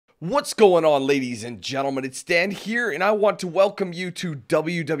What's going on, ladies and gentlemen? It's Dan here, and I want to welcome you to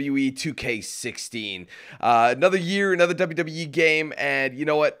WWE 2K16. Another year, another WWE game, and you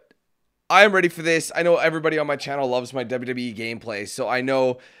know what? I am ready for this. I know everybody on my channel loves my WWE gameplay, so I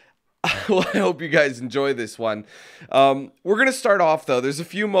know... well, I hope you guys enjoy this one. We're going to start off, though. There's a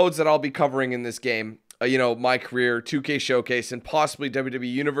few modes that I'll be covering in this game. You know, my career, 2K Showcase, and possibly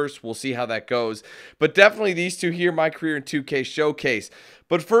WWE Universe. We'll see how that goes. But definitely these two here, my career and 2K Showcase.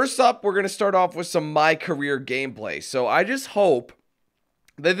 But first up, we're going to start off with some my career gameplay. So I just hope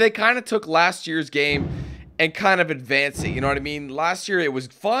that they kind of took last year's game and kind of advanced it. You know what I mean? Last year it was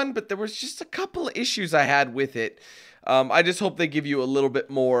fun, but there was just a couple of issues I had with it. I just hope they give you a little bit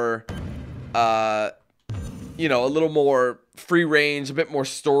more, you know, a little more free range, a bit more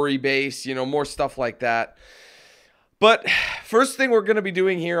story based, you know, more stuff like that. But first thing we're going to be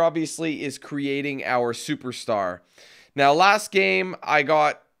doing here, obviously, is creating our superstar. Now, last game, I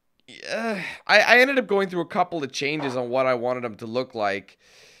got, I ended up going through a couple of changes on what I wanted them to look like.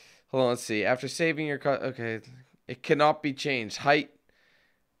 Hold on, let's see. After saving your cut, okay, it cannot be changed. Height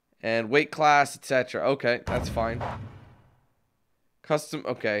and weight class, etc. Okay, that's fine. Custom,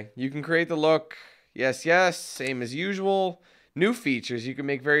 okay. You can create the look. Yes, yes. Same as usual. New features. You can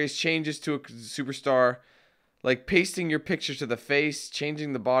make various changes to a superstar, like pasting your picture to the face,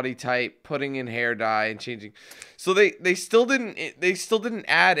 changing the body type, putting in hair dye, and changing. So they still didn't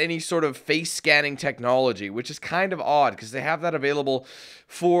add any sort of face scanning technology, which is kind of odd because they have that available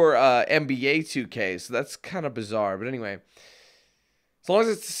for NBA 2K. So that's kind of bizarre. But anyway, as long as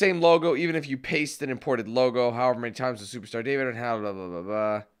it's the same logo, even if you paste an imported logo, however many times the superstar David and how blah blah blah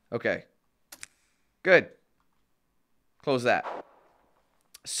blah. Okay. Good. Close that.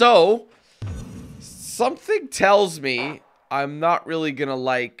 So, something tells me I'm not really going to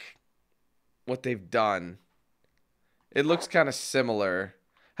like what they've done. It looks kind of similar.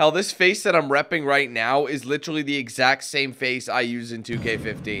 Hell, this face that I'm repping right now is literally the exact same face I use in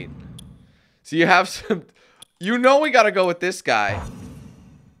 2K15. So you have some... You know we got to go with this guy.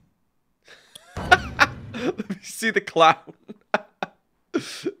 Let me see the clown.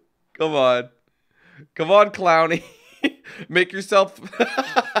 Come on. Come on, Clowny. Make yourself...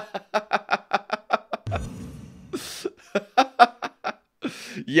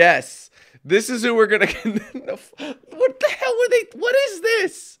 Yes. This is who we're gonna... What the hell were they... What is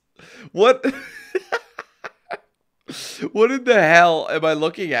this? What... What in the hell am I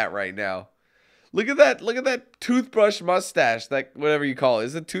looking at right now? Look at that. Look at that toothbrush mustache. That, whatever you call it.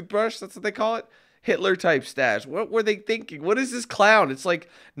 Is it toothbrush? That's what they call it? Hitler type stash. What were they thinking? What is this clown? It's like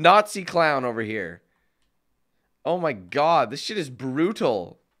Nazi clown over here. Oh my god, this shit is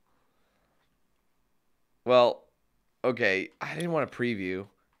brutal. Well, okay, I didn't want to preview.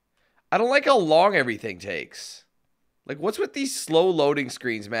 I don't like how long everything takes. Like, what's with these slow loading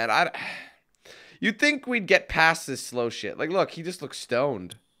screens, man? You'd think we'd get past this slow shit. Like, look, he just looks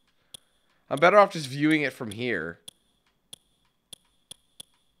stoned. I'm better off just viewing it from here.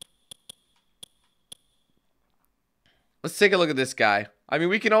 Let's take a look at this guy. I mean,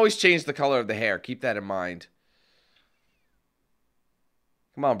 we can always change the color of the hair. Keep that in mind.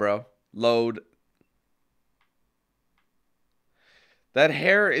 Come on, bro. Load. That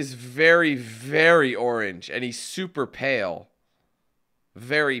hair is very, very orange. And he's super pale.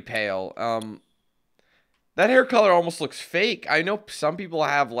 Very pale. That hair color almost looks fake. I know some people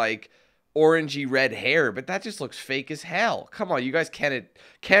have, like, orangey red hair. But that just looks fake as hell. Come on, you guys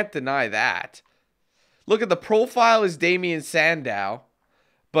can't deny that. Look at the profile is Damien Sandow.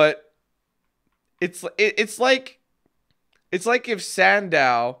 But it's like if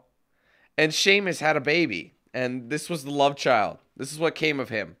Sandow and Sheamus had a baby, and this was the love child. This is what came of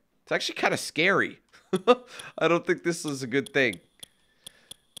him. It's actually kind of scary. I don't think this is a good thing.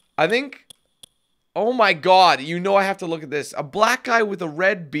 I think... Oh my god, you know I have to look at this. A black guy with a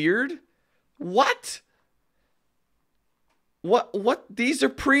red beard? What? What? These are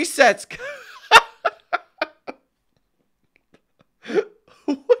presets.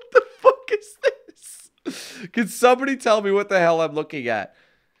 What the fuck is this? Can somebody tell me what the hell I'm looking at?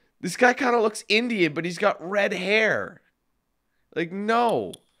 This guy kind of looks Indian, but he's got red hair. Like,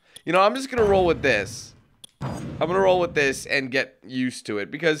 no. You know, I'm just going to roll with this. I'm going to roll with this and get used to it.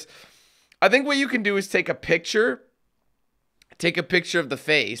 Because I think what you can do is take a picture. Take a picture of the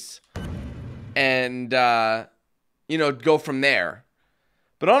face. And, you know, go from there.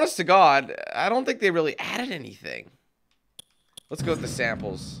 But honest to God, I don't think they really added anything. Let's go with the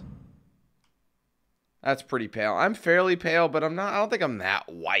samples. That's pretty pale. I'm fairly pale, but I'm not. I don't think I'm that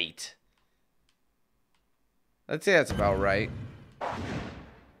white. I'd say that's about right.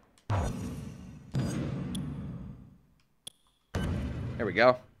 There we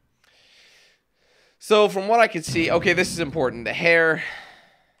go. So from what I can see, okay, this is important. The hair.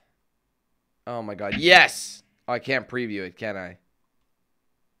 Oh my god. Yes. Oh, I can't preview it, can I?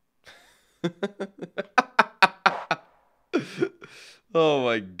 Oh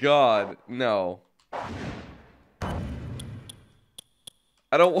my god. No.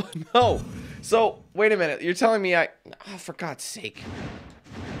 I don't want. No. So, wait a minute. You're telling me oh, for God's sake.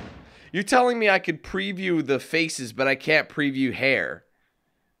 You're telling me I could preview the faces, but I can't preview hair.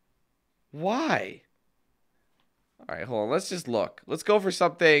 Why? All right, hold on. Let's just look. Let's go for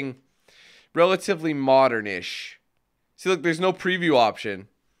something relatively modern-ish. See, look, there's no preview option.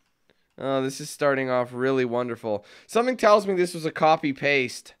 Oh, this is starting off really wonderful. Something tells me this was a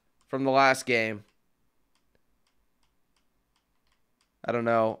copy-paste from the last game. I don't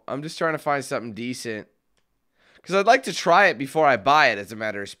know. I'm just trying to find something decent. Because I'd like to try it before I buy it, as a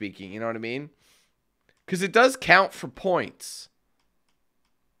matter of speaking. You know what I mean? Because it does count for points.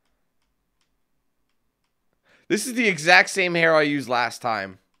 This is the exact same hair I used last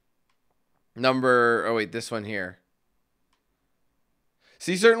time. Oh wait, this one here.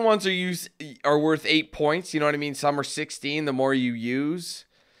 See, certain ones are worth 8 points. You know what I mean? Some are 16 the more you use.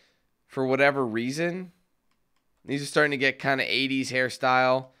 For whatever reason. These are starting to get kind of 80s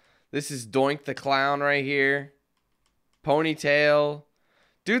hairstyle. This is Doink the Clown right here. Ponytail.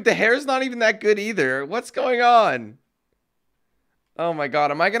 Dude, the hair's not even that good either. What's going on? Oh my god.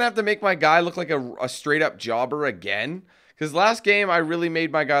 Am I going to have to make my guy look like a straight up jobber again? Because last game, I really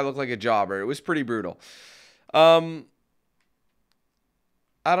made my guy look like a jobber. It was pretty brutal. I don't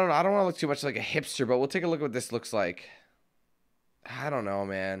know. I don't want to look too much like a hipster, but we'll take a look at what this looks like. I don't know,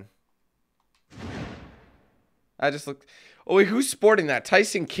 man. I just look. Oh, wait, who's sporting that?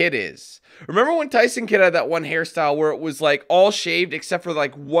 Tyson Kidd is. Remember when Tyson Kidd had that one hairstyle where it was like all shaved except for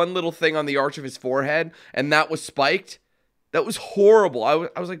like one little thing on the arch of his forehead, and that was spiked? That was horrible. I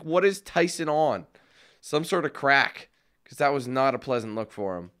was like, what is Tyson on? Some sort of crack. Because that was not a pleasant look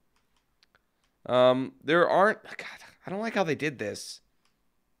for him. There aren't... God, I don't like how they did this.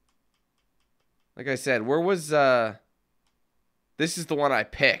 Like I said, where was... This is the one I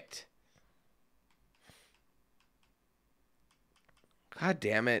picked. God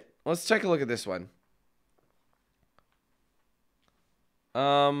damn it. Let's take a look at this one.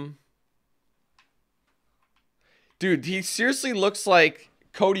 Dude, he seriously looks like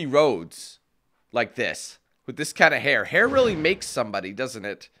Cody Rhodes. Like this. With this kind of hair. Hair really makes somebody, doesn't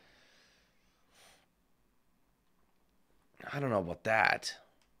it? I don't know about that.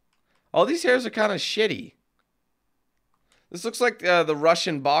 All these hairs are kind of shitty. This looks like the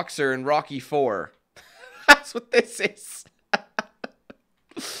Russian boxer in Rocky 4. That's what this is.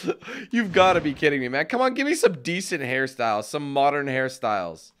 You've got to be kidding me, man. Come on, give me some decent hairstyles. Some modern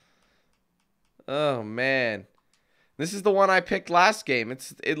hairstyles. Oh, man. This is the one I picked last game. It's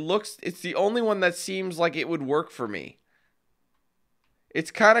the only one that seems like it would work for me.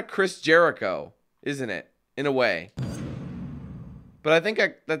 It's kind of Chris Jericho, isn't it? In a way. But I think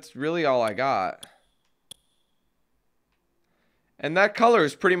that's really all I got. And that color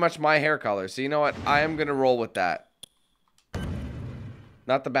is pretty much my hair color. So you know what? I am going to roll with that.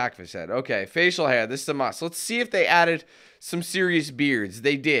 Not the back of his head. Okay, facial hair. This is a must. Let's see if they added some serious beards.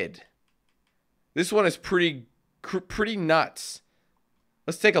 They did. This one is pretty nuts.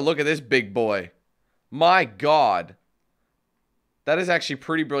 Let's take a look at this big boy. My God. That is actually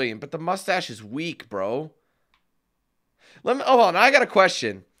pretty brilliant. But the mustache is weak, bro. Hold on. I got a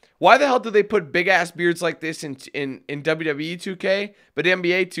question. Why the hell do they put big ass beards like this in WWE 2K, but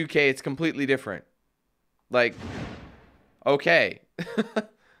NBA 2K it's completely different? Like, okay.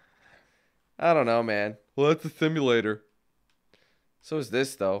 I don't know, man. Well, that's a simulator. So is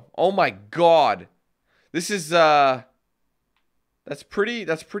this though. Oh my God. This is that's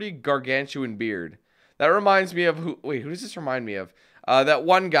pretty gargantuan beard. That reminds me of who does this remind me of? That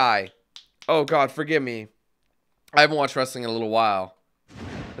one guy. Oh God, forgive me. I haven't watched wrestling in a little while.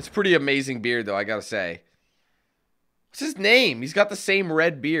 That's a pretty amazing beard though, I gotta say. What's his name? He's got the same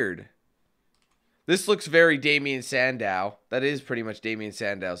red beard. This looks very Damien Sandow. That is pretty much Damien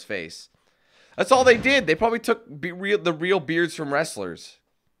Sandow's face. That's all they did. They probably took the real beards from wrestlers.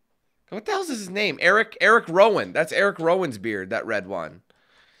 What the hell is his name? Eric Rowan. That's Eric Rowan's beard, that red one.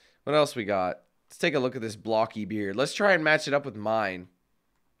 What else we got? Let's take a look at this blocky beard. Let's try and match it up with mine.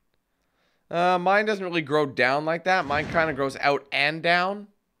 Mine doesn't really grow down like that. Mine kind of grows out and down.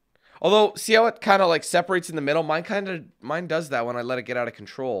 Although, see how it kind of like separates in the middle? Mine does that when I let it get out of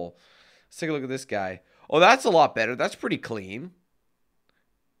control. Let's take a look at this guy. Oh, that's a lot better. That's pretty clean.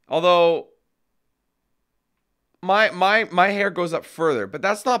 Although my hair goes up further, but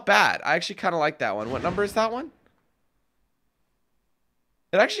that's not bad. I actually kind of like that one. What number is that one?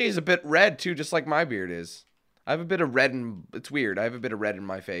 It actually is a bit red too, just like my beard is. I have a bit of red and it's weird. I have a bit of red in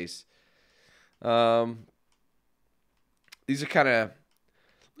my face. These are kind of,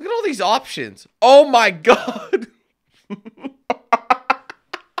 look at all these options. Oh my god.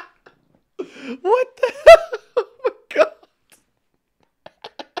 What the hell? Oh my god.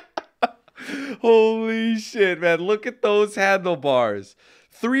 Holy shit, man. Look at those handlebars.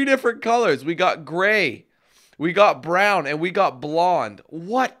 3 different colors. We got gray, we got brown, and we got blonde.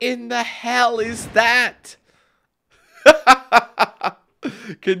 What in the hell is that?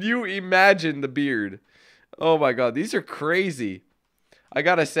 Can you imagine the beard? Oh my god, these are crazy. I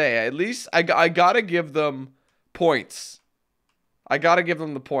gotta say, at least I gotta give them points. I gotta give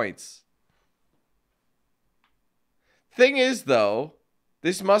them the points. Thing is, though,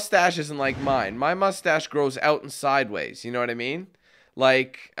 this mustache isn't like mine. My mustache grows out and sideways. You know what I mean?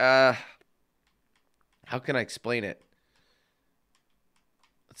 Like, how can I explain it?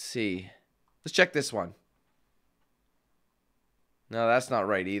 Let's see. Let's check this one. No, that's not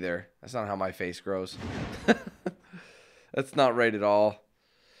right either. That's not how my face grows. That's not right at all.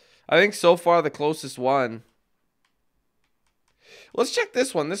 I think so far the closest one. Let's check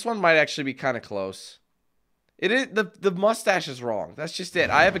this one. This one might actually be kind of close. It is the mustache is wrong. That's just it.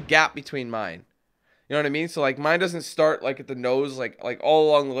 I have a gap between mine. You know what I mean? So like mine doesn't start like at the nose, like all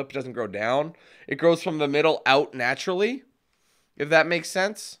along the lip. It doesn't grow down. It grows from the middle out naturally. If that makes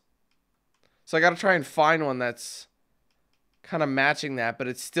sense. So I got to try and find one that's kind of matching that, but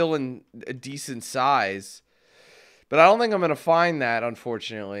it's still in a decent size. But I don't think I'm going to find that,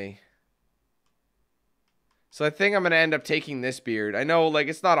 unfortunately. So I think I'm going to end up taking this beard. I know, like,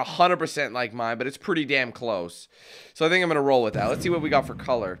 it's not 100% like mine, but it's pretty damn close. So I think I'm going to roll with that. Let's see what we got for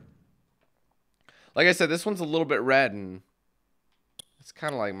color. Like I said, this one's a little bit red, and it's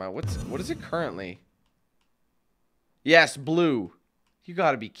kind of like my... What is it currently? Yes, blue. You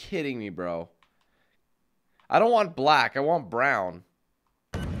got to be kidding me, bro. I don't want black. I want brown.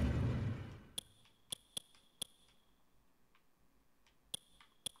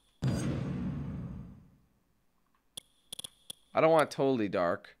 I don't want totally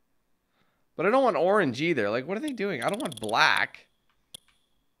dark. But I don't want orange either. Like, what are they doing? I don't want black.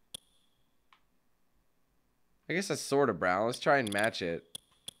 I guess that's sort of brown. Let's try and match it.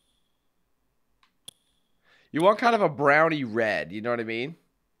 You want kind of a browny red. You know what I mean?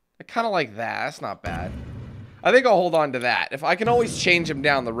 I kind of like that. That's not bad. I think I'll hold on to that. If I can always change them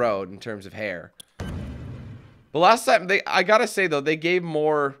down the road in terms of hair. But last time, I gotta say, though, they gave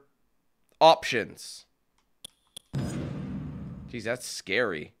more options. Jeez, that's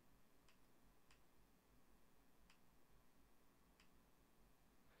scary.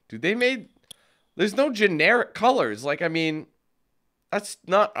 Dude, they made... There's no generic colors. Like, I mean, that's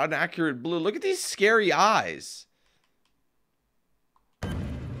not an accurate blue. Look at these scary eyes.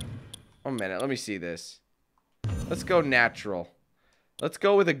 1 minute. Let me see this. Let's go natural. Let's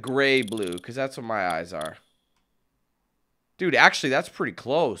go with a gray blue, because that's what my eyes are. Dude, actually, that's pretty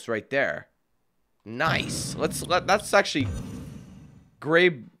close right there. Nice. That's actually...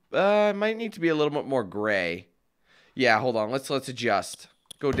 Gray, might need to be a little bit more gray. Yeah, hold on. Let's adjust.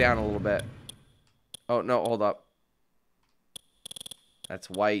 Go down a little bit. Oh, no, hold up. That's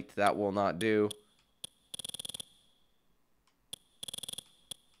white. That will not do.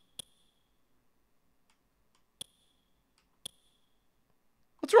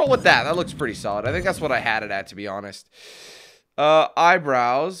 Let's roll with that. That looks pretty solid. I think that's what I had it at, to be honest.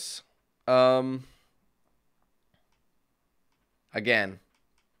 Eyebrows. Again,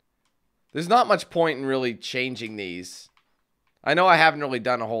 there's not much point in really changing these. I know I haven't really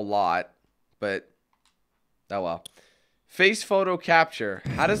done a whole lot, but oh well. Face photo capture.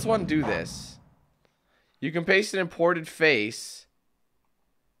 How does one do this? You can paste an imported face.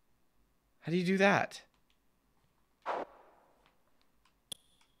 How do you do that?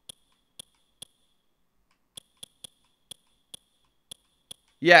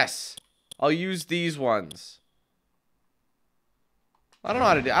 Yes, I'll use these ones. I don't know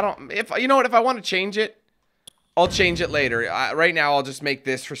how to do. You know what? If I want to change it, I'll change it later. Right now, I'll just make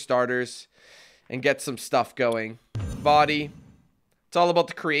this for starters and get some stuff going. Body. It's all about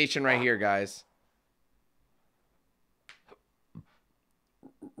the creation right here, guys.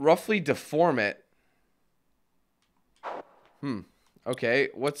 Roughly deform it. Okay.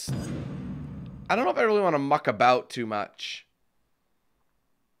 I don't know if I really want to muck about too much.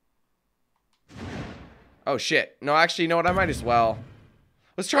 Oh, shit. No, actually, you know what? I might as well.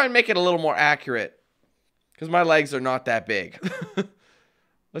 Let's try and make it a little more accurate. Because my legs are not that big.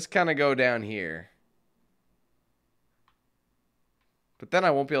 Let's kind of go down here. But then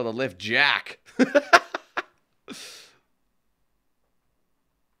I won't be able to lift jack.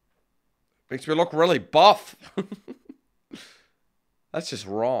 Makes me look really buff. That's just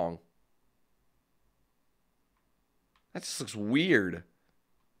wrong. That just looks weird.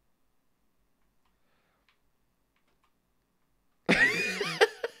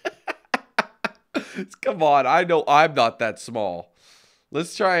 Come on, I know I'm not that small.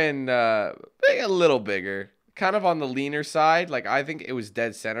 Let's try and make it a little bigger. Kind of on the leaner side. Like, I think it was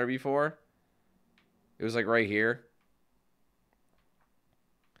dead center before. It was like right here.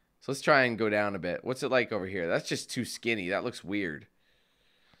 So let's try and go down a bit. What's it like over here? That's just too skinny. That looks weird.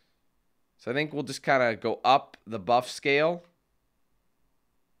 So I think we'll just kind of go up the buff scale.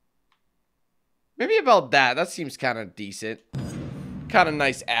 Maybe about that. That seems kind of decent. Kind of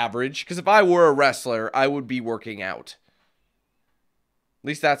nice average. Because if I were a wrestler, I would be working out. At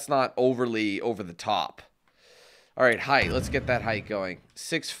least that's not overly over the top. All right, height. Let's get that height going.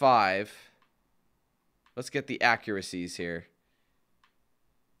 6'5". Let's get the accuracies here.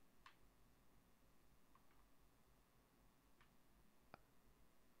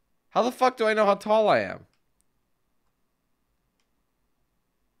 How the fuck do I know how tall I am?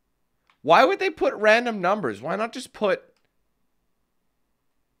 Why would they put random numbers? Why not just put...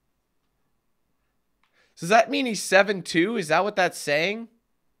 Does that mean he's 7'2"? Is that what that's saying?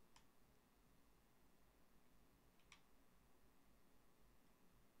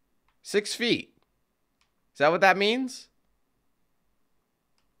 Six feet. Is that what that means?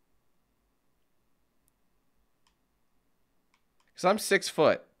 Because I'm 6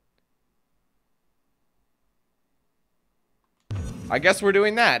 foot. I guess we're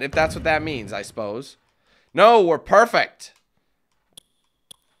doing that, if that's what that means, I suppose. No, we're perfect.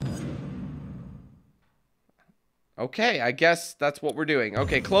 Okay, I guess that's what we're doing.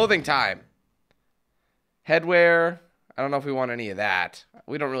 Okay, clothing time. Headwear. I don't know if we want any of that.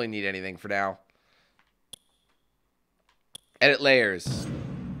 We don't really need anything for now. Edit layers.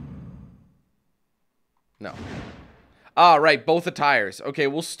 No. Ah, right, both attires. Okay,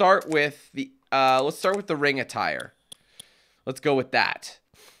 we'll start with the let's start with the ring attire. Let's go with that.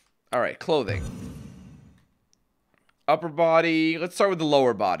 All right, clothing. Upper body. Let's start with the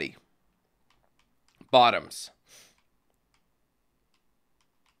lower body. Bottoms.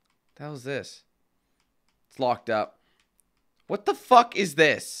 What the hell is this? It's locked up. What the fuck is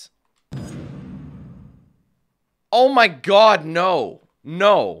this? Oh my god, no.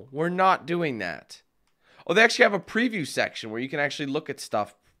 No, we're not doing that. Oh, they actually have a preview section where you can actually look at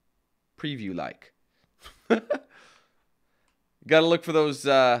stuff preview-like. Gotta look for those,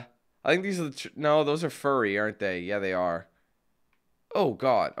 I think these are the, no, those are furry, aren't they? Yeah, they are. Oh,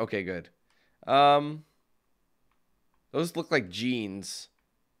 God. Okay, good. Those look like jeans.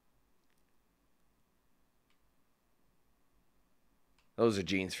 Those are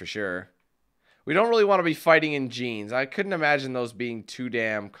jeans for sure. We don't really want to be fighting in jeans. I couldn't imagine those being too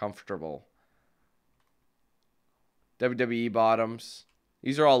damn comfortable. WWE bottoms.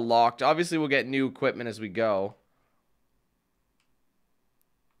 These are all locked. Obviously, we'll get new equipment as we go.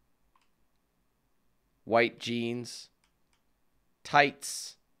 White jeans.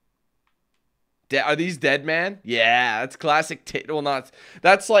 Tights. Are these dead, man? Yeah, that's classic. Well, not.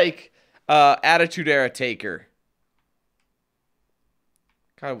 That's like Attitude Era Taker.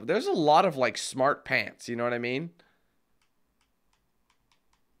 God, there's a lot of like smart pants. You know what I mean?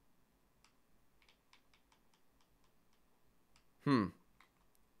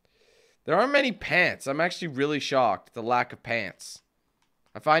 There aren't many pants. I'm actually really shocked at the lack of pants.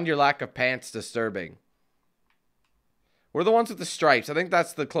 I find your lack of pants disturbing. We're the ones with the stripes. I think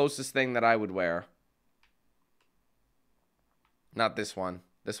that's the closest thing that I would wear. Not this one.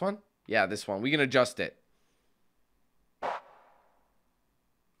 This one? Yeah, this one. We can adjust it.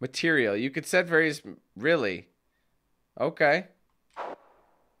 Material. You could set various... Really? Okay.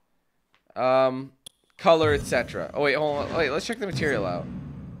 Color, etc. Oh, wait, hold on. Wait, let's check the material out.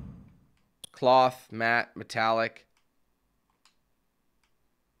 Cloth, matte, metallic.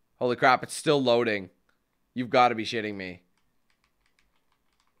 Holy crap, it's still loading. You've got to be shitting me.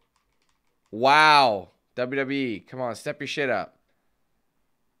 Wow. WWE, come on, step your shit up.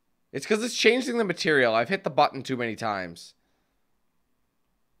 It's because it's changing the material. I've hit the button too many times.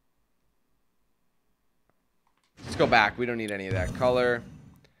 Let's go back. We don't need any of that. Color.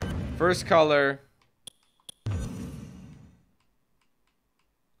 First color.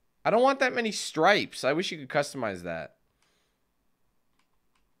 I don't want that many stripes. I wish you could customize that.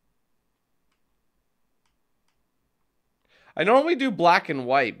 I normally do black and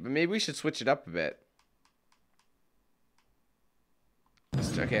white, but maybe we should switch it up a bit.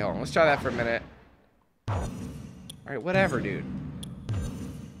 Okay, hold on. Let's try that for a minute. Alright, whatever, dude.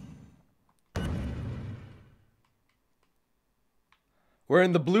 We're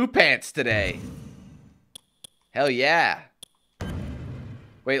in the blue pants today. Hell yeah.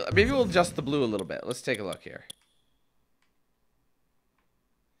 Wait, maybe we'll adjust the blue a little bit. Let's take a look here.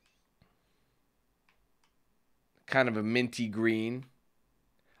 Kind of a minty green.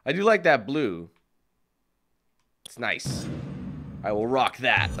 I do like that blue. It's nice. I will rock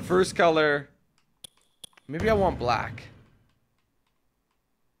that. The first color. Maybe I want black.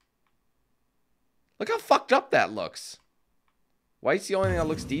 Look how fucked up that looks. White's the only thing that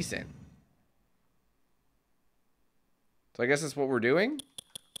looks decent. So I guess that's what we're doing.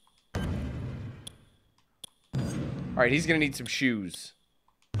 Alright, he's gonna need some shoes.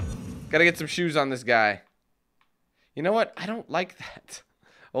 Gotta get some shoes on this guy. You know what? I don't like that.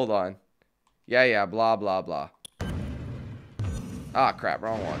 Hold on. Yeah, blah, blah, blah. Ah, crap,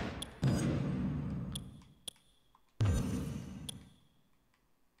 wrong one.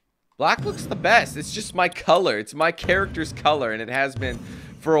 Black looks the best. It's just my color. It's my character's color, and it has been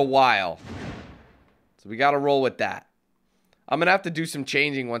for a while. So we gotta roll with that. I'm gonna have to do some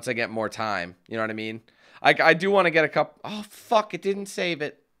changing once I get more time. You know what I mean? I do want to get a couple... Oh, fuck, it didn't save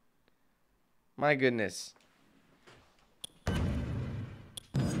it. My goodness.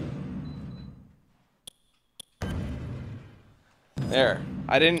 There.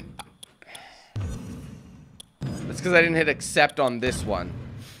 I didn't... That's because I didn't hit accept on this one.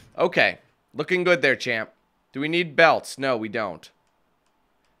 Okay. Looking good there, champ. Do we need belts? No, we don't.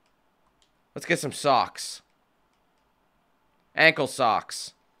 Let's get some socks. Ankle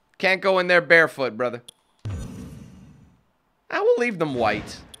socks. Can't go in there barefoot, brother. I will leave them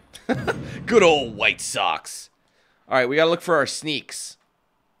white. Good old white socks. Alright, we gotta look for our sneaks.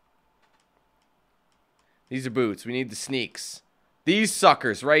 These are boots. We need the sneaks. These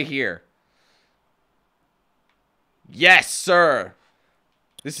suckers right here. Yes, sir.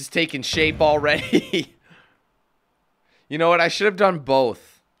 This is taking shape already. You know what? I should have done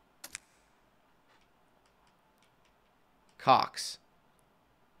both. Cocks.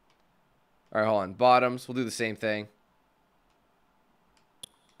 Alright, hold on. Bottoms. We'll do the same thing.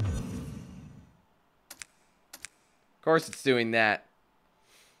 Of course it's doing that.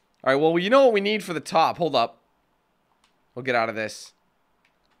 Alright, well, you know what we need for the top. Hold up. We'll get out of this.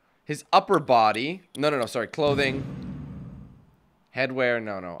 His upper body. No, sorry. Clothing. Headwear.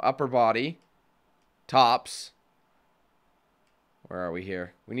 No. Upper body. Tops. Where are we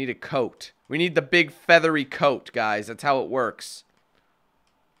here? We need a coat. We need the big feathery coat, guys. That's how it works.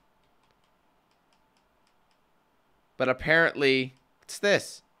 But apparently, what's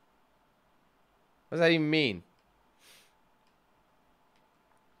this? What does that even mean?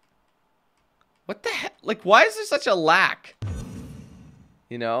 What the heck? Like, why is there such a lack?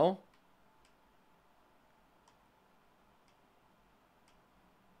 You know?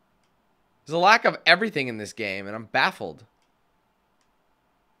 There's a lack of everything in this game, and I'm baffled.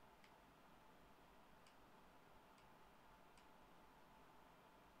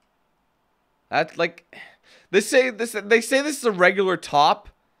 That's like... They say this is a regular top,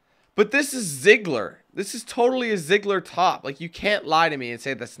 but this is Ziggler. This is totally a Ziggler top. Like, you can't lie to me and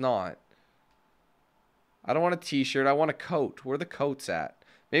say that's not. I don't want a t-shirt. I want a coat. Where are the coats at?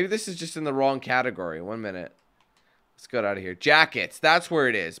 Maybe this is just in the wrong category. 1 minute. Let's get out of here. Jackets. That's where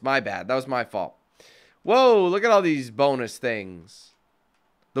it is. My bad. That was my fault. Whoa, look at all these bonus things.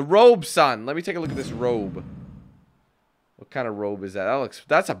 The robe, son. Let me take a look at this robe. What kind of robe is that?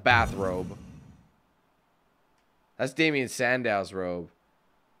 That's a bathrobe. That's Damien Sandow's robe.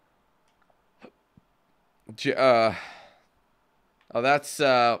 Oh, that's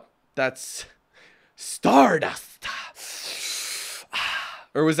Stardust.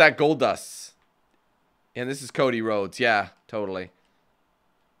 Or was that Goldust? And this is Cody Rhodes. Yeah, totally.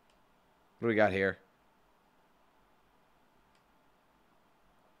 What do we got here?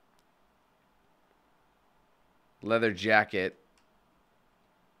 Leather jacket.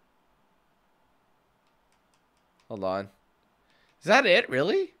 Hold on. Is that it,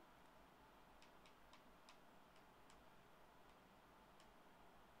 really?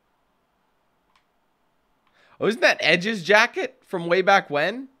 Oh, isn't that Edge's jacket from way back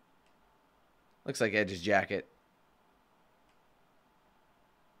when? Looks like Edge's jacket.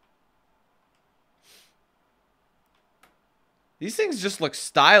 These things just look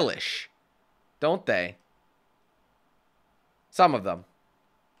stylish, don't they? Some of them.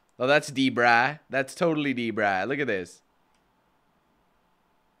 Oh, that's D-Bry. That's totally D-Bry. Look at this.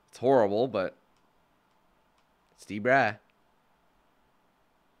 It's horrible, but it's D-Bry.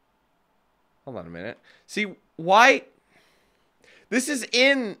 Hold on a minute. See, why? This is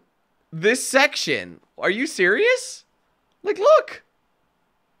in this section. Are you serious? Like, look.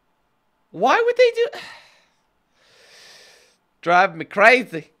 Why would they do... Drive me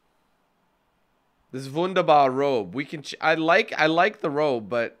crazy. This wunderbar robe. We can... I like the robe,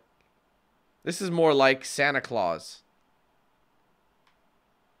 but... This is more like Santa Claus.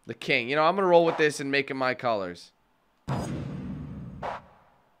 The king. You know, I'm going to roll with this and make it my colors.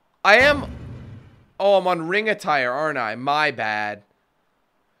 I am... Oh, I'm on ring attire, aren't I? My bad.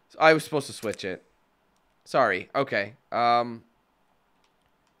 I was supposed to switch it. Sorry. Okay. 1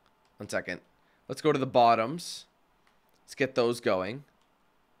 second. Let's go to the bottoms. Let's get those going.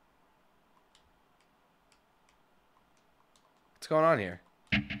 What's going on here?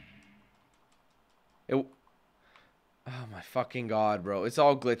 Oh my fucking god, bro. It's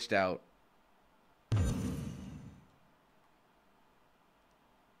all glitched out.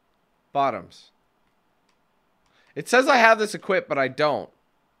 Bottoms. It says I have this equipped, but I don't.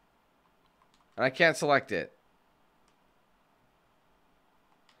 And I can't select it.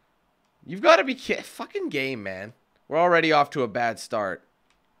 You've got to be fucking game, man. We're already off to a bad start.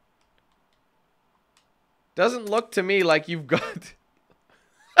 Doesn't look to me like you've got...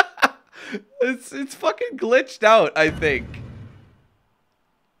 It's fucking glitched out, I think.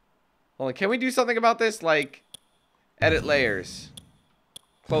 Hold on, can we do something about this? Like, edit layers.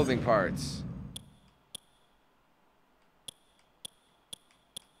 Clothing parts.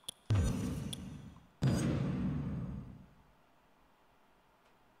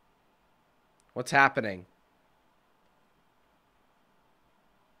 What's happening?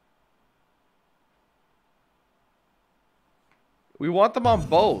 We want them on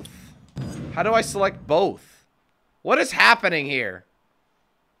both. How do I select both? What is happening here?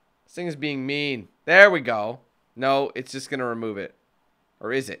 This thing is being mean. There we go. No, it's just going to remove it.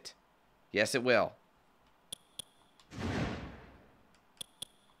 Or is it? Yes, it will.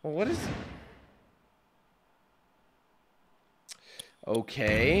 Well, what is...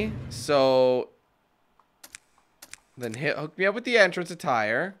 Okay, so... Then hook me up with the entrance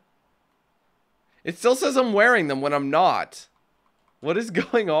attire. It still says I'm wearing them when I'm not. What is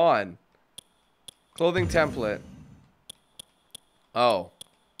going on? Clothing template. Oh.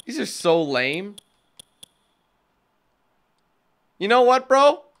 These are so lame. You know what,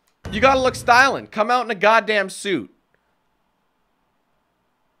 bro? You gotta look styling. Come out in a goddamn suit.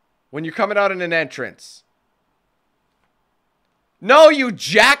 When you're coming out in an entrance. No, you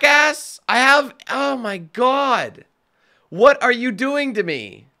jackass! I have... Oh my god. What are you doing to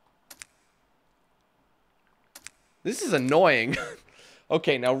me? This is annoying.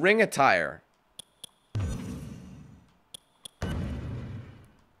 Okay, now ring attire.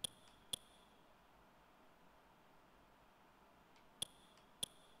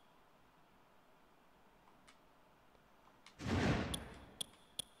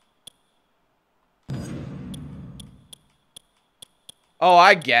 Oh,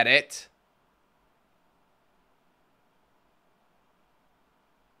 I get it.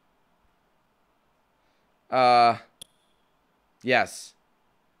 Yes.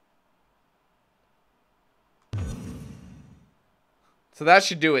 So that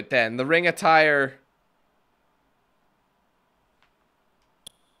should do it then. The ring attire.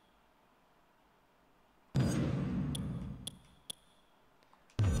 So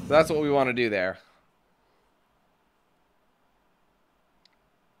that's what we want to do there.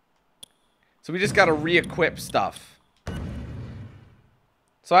 So we just got to re-equip stuff.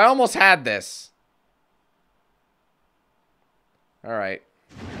 So I almost had this. Alright.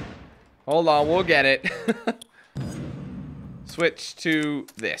 Hold on, we'll get it. Switch to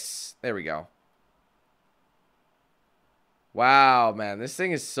this. There we go. Wow, man. This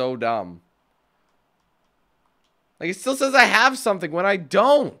thing is so dumb. Like, it still says I have something when I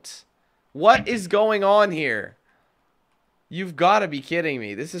don't. What is going on here? You've got to be kidding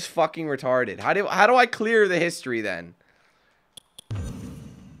me. This is fucking retarded. How do I clear the history then?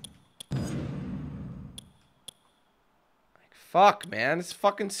 Like, fuck, man. It's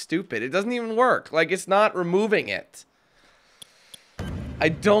fucking stupid. It doesn't even work. Like, it's not removing it. I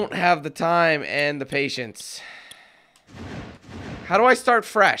don't have the time and the patience. How do I start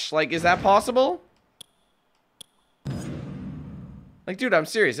fresh? Like, is that possible? Like, dude, I'm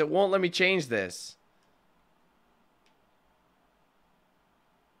serious. It won't let me change this.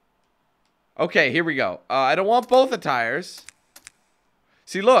 Okay, here we go. I don't want both attires.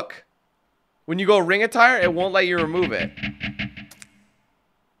 See, look. When you go ring attire, it won't let you remove it.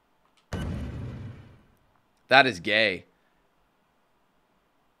 That is gay.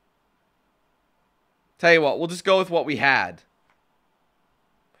 Tell you what, we'll just go with what we had.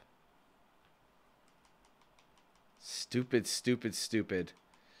 Stupid, stupid, stupid.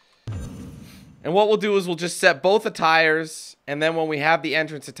 And what we'll do is we'll just set both attires, and then when we have the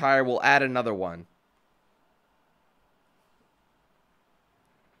entrance attire, we'll add another one.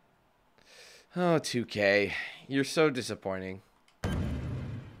 Oh, 2K. You're so disappointing.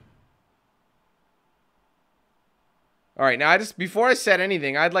 All right, now before I said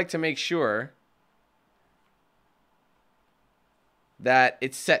anything, I'd like to make sure that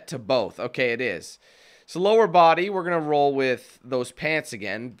it's set to both. Okay, it is. So lower body, we're going to roll with those pants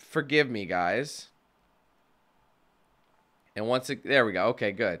again. Forgive me, guys. And there we go.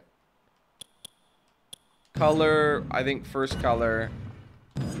 Okay, good. Color, I think first color,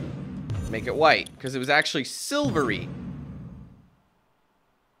 make it white, because it was actually silvery.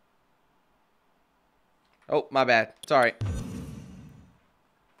 Oh, my bad. Sorry.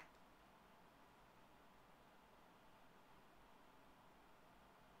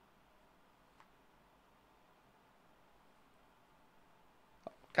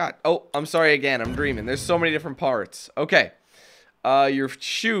 God. Oh, I'm sorry again. I'm dreaming. There's so many different parts. Okay. Your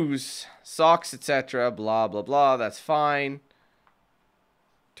shoes, socks, etc. Blah, blah, blah. That's fine.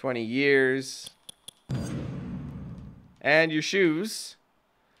 20 years. And your shoes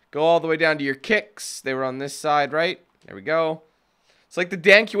go all the way down to your kicks. They were on this side, right? There we go. It's like the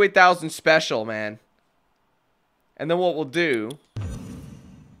DanQ8000 special, man. And then what we'll do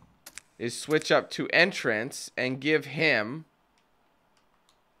is switch up to entrance and give him...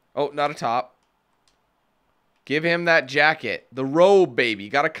 Oh, not a top. Give him that jacket. The robe, baby. You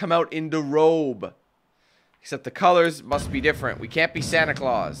gotta come out in the robe. Except the colors must be different. We can't be Santa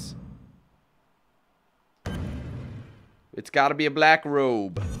Claus. It's gotta be a black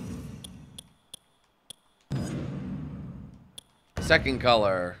robe. Second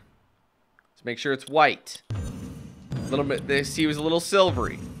color. Let's make sure it's white. A little bit. He was a little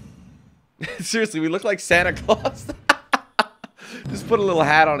silvery. Seriously, we look like Santa Claus. Just put a little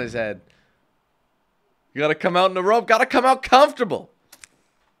hat on his head. You gotta come out in the robe. Gotta come out comfortable.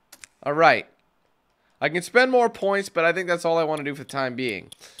 Alright. I can spend more points, but I think that's all I want to do for the time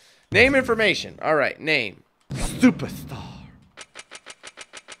being. Name information. Alright, name. Superstar.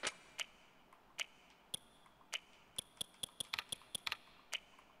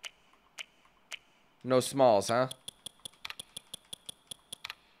 No smalls, huh?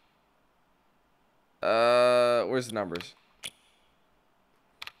 Where's the numbers?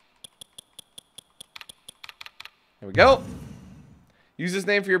 There we go. Use this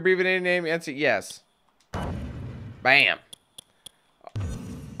name for your abbreviated name. Answer yes. Bam.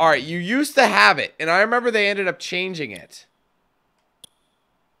 Alright, you used to have it. And I remember they ended up changing it.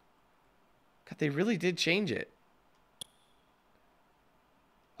 God, they really did change it.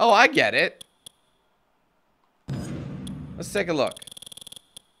 Oh, I get it. Let's take a look.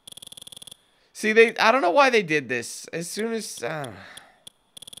 See, I don't know why they did this. As soon as...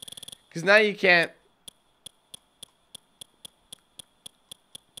 because now you can't...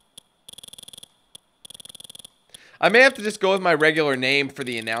 I may have to just go with my regular name for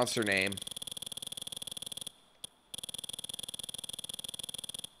the announcer name.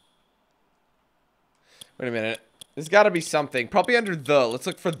 Wait a minute. There's got to be something. Probably under the. Let's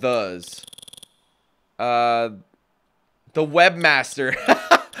look for thes. The webmaster.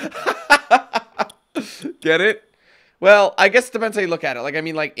 Get it? Well, I guess it depends how you look at it. Like, I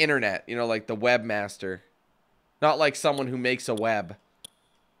mean, like internet. You know, like the webmaster. Not like someone who makes a web.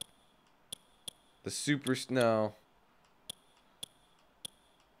 The super... No.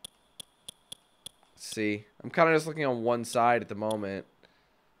 Let's see. I'm kind of just looking on one side at the moment.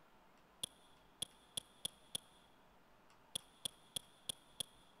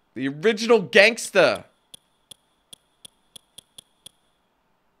 The original gangsta.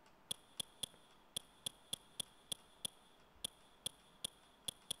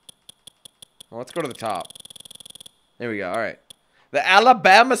 Well, let's go to the top. There we go. All right. The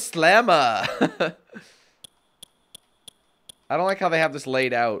Alabama Slammer. I don't like how they have this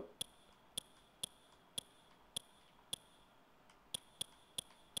laid out.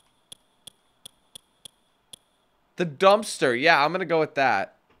 The dumpster. Yeah, I'm going to go with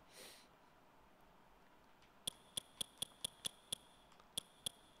that.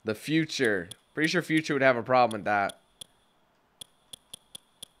 The future. Pretty sure future would have a problem with that.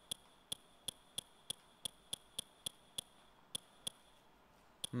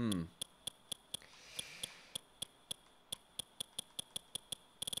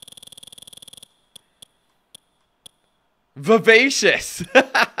 Vivacious.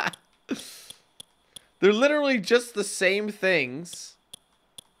 They're literally just the same things.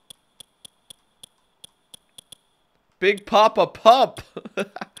 Big Papa Pump.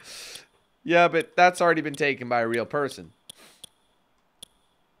 Yeah, but that's already been taken by a real person.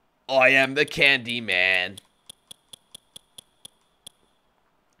 I am the Candy Man.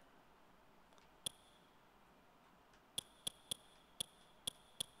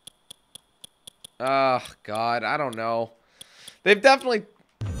 Oh, God. I don't know. They've definitely...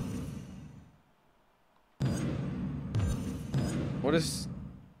 What is...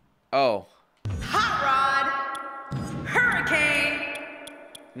 Oh. Hot Rod. Hurricane.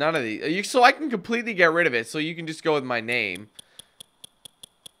 None of these. So I can completely get rid of it. So you can just go with my name.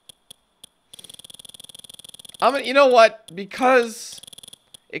 You know what? Because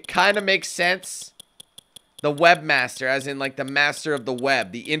it kind of makes sense. The webmaster, as in like the master of the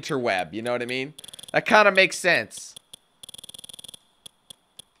web, the interweb. You know what I mean? That kind of makes sense.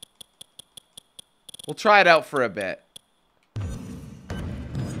 We'll try it out for a bit.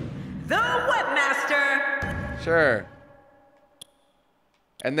 The webmaster. Sure.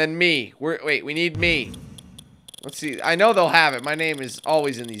 And then me. Wait, we need me. Let's see. I know they'll have it. My name is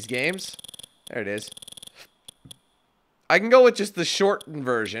always in these games. There it is. I can go with just the shortened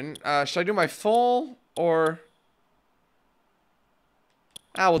version. Should I do my full or...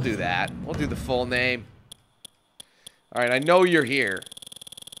 we'll do that. We'll do the full name. Alright, I know you're here.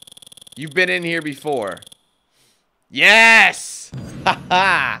 You've been in here before. Yes!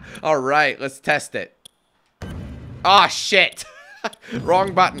 Haha! Alright, let's test it. Oh, shit!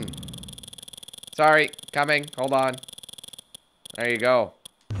 Wrong button. Sorry, coming. Hold on. There you go.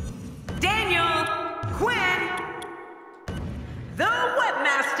 Daniel Quinn. The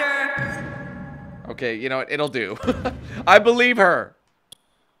webmaster. Okay, you know what? It'll do. I believe her.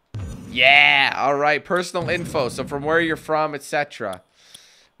 Yeah, alright. Personal info. So from where you're from, etc.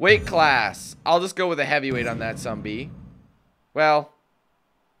 Weight class. I'll just go with a heavyweight on that, some B. Well,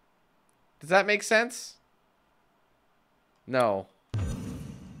 does that make sense? No.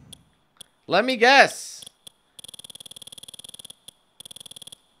 Let me guess.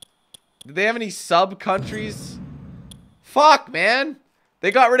 Did they have any sub-countries? Fuck, man.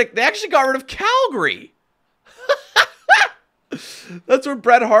 They actually got rid of Calgary. That's where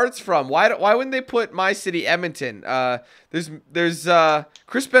Bret Hart's from. Why wouldn't they put my city, Edmonton? There's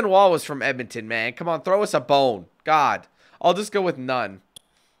Chris Benoit was from Edmonton, man. Come on, throw us a bone. God. I'll just go with none.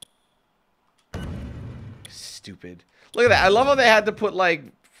 Stupid. Look at that. I love how they had to put like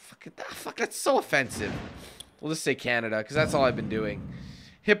fuck, that's so offensive. We'll just say Canada, because that's all I've been doing.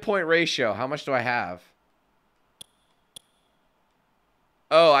 Hit point ratio. How much do I have?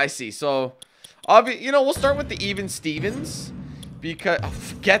 Oh, I see. So, you know, we'll start with the even Stevens.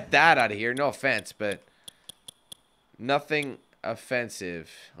 Because, get that out of here. No offense, but nothing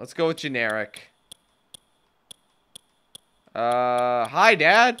offensive. Let's go with generic. Hi,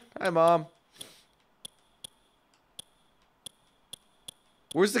 Dad. Hi, Mom.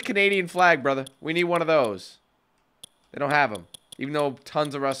 Where's the Canadian flag, brother? We need one of those. They don't have them. Even though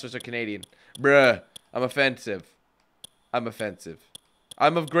tons of wrestlers are Canadian. Bruh. I'm offensive. I'm offensive.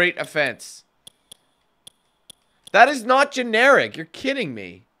 I'm of great offense. That is not generic. You're kidding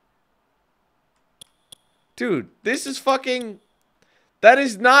me. Dude, this is fucking... That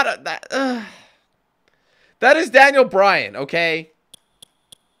is not... That is Daniel Bryan, okay?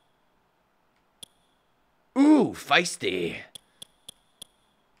 Ooh, feisty.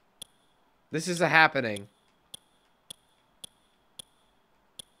 This is a happening.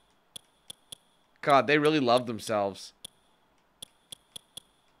 God, they really love themselves.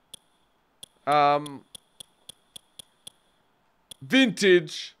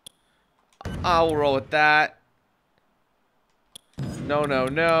 Vintage. I'll roll with that. No, no,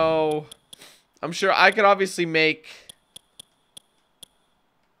 no. I'm sure I could obviously make...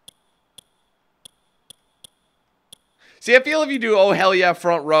 See, I feel if you do, oh, hell yeah,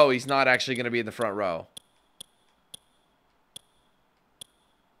 front row, he's not actually going to be in the front row.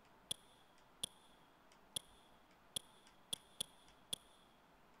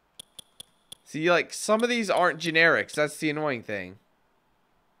 See, like, some of these aren't generics. That's the annoying thing.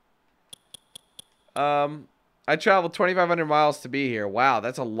 I traveled 2,500 miles to be here. Wow,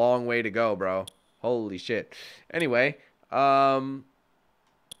 that's a long way to go, bro. Holy shit. Anyway, I'm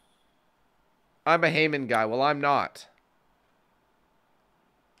a Heyman guy. Well, I'm not.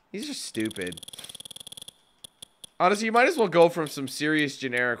 These are stupid. Honestly, you might as well go from some serious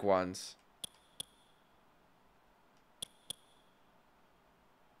generic ones.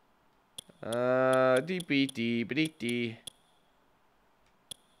 Dee.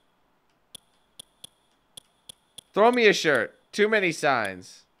 Throw me a shirt. Too many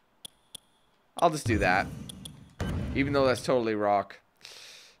signs. I'll just do that. Even though that's totally rock.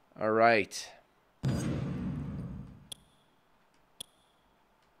 Alright.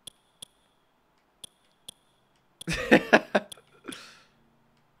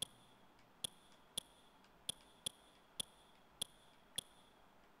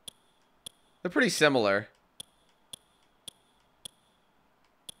 They're pretty similar.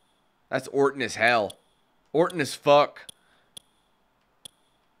 That's Orton as hell. Orton as fuck.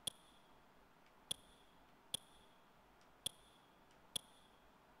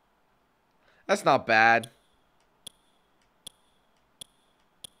 That's not bad.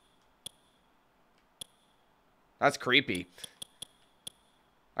 That's creepy.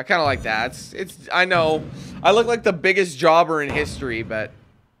 I kind of like that. I know. I look like the biggest jobber in history, but... Do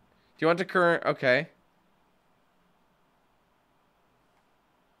you want to current... Okay.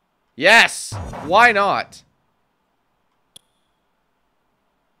 Yes! Why not?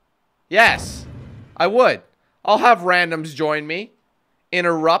 Yes. I would. I'll have randoms join me.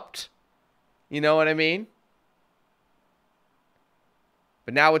 Interrupt. You know what I mean?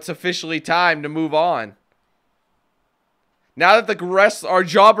 But now it's officially time to move on. Now that the rest, our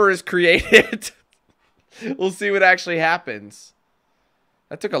jobber is created, we'll see what actually happens.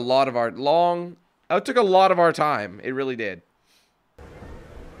 That took a lot of our time. It really did.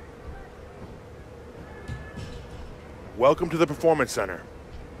 Welcome to the Performance Center.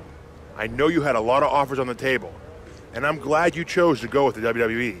 I know you had a lot of offers on the table, and I'm glad you chose to go with the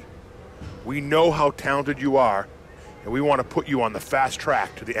WWE. We know how talented you are, and we want to put you on the fast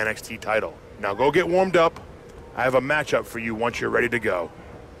track to the NXT title. Now go get warmed up. I have a matchup for you once you're ready to go.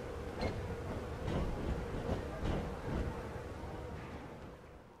 Oh,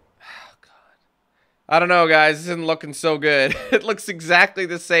 God. I don't know, guys. This isn't looking so good. It looks exactly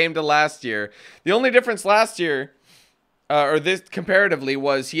the same to last year. The only difference last year, or this comparatively,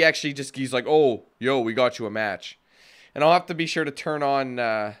 was he's like, oh, yo, we got you a match. And I'll have to be sure to turn on...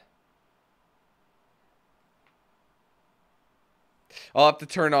 I'll have to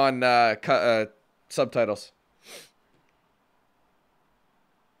turn on subtitles.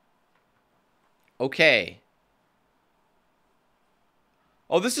 Okay.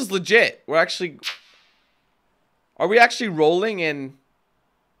 Oh, this is legit. We're actually... Are we actually rolling in...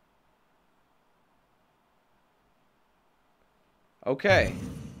 Okay.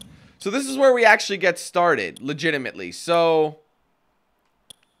 So this is where we actually get started, legitimately. So...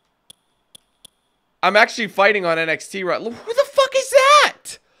 I'm actually fighting on NXT right... Who the fuck is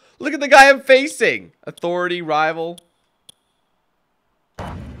that? Look at the guy I'm facing. Authority, rival.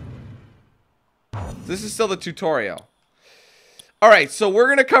 This is still the tutorial. Alright, so we're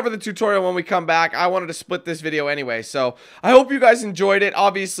going to cover the tutorial when we come back. I wanted to split this video anyway, so I hope you guys enjoyed it.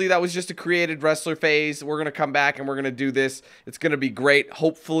 Obviously, that was just a created wrestler phase. We're going to come back and we're going to do this. It's going to be great.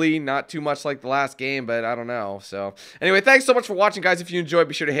 Hopefully, not too much like the last game, but I don't know. So, anyway, thanks so much for watching, guys. If you enjoyed,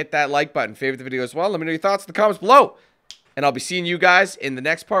 be sure to hit that like button. Favorite the video as well. Let me know your thoughts in the comments below. And I'll be seeing you guys in the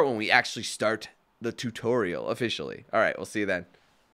next part when we actually start the tutorial officially. Alright, we'll see you then.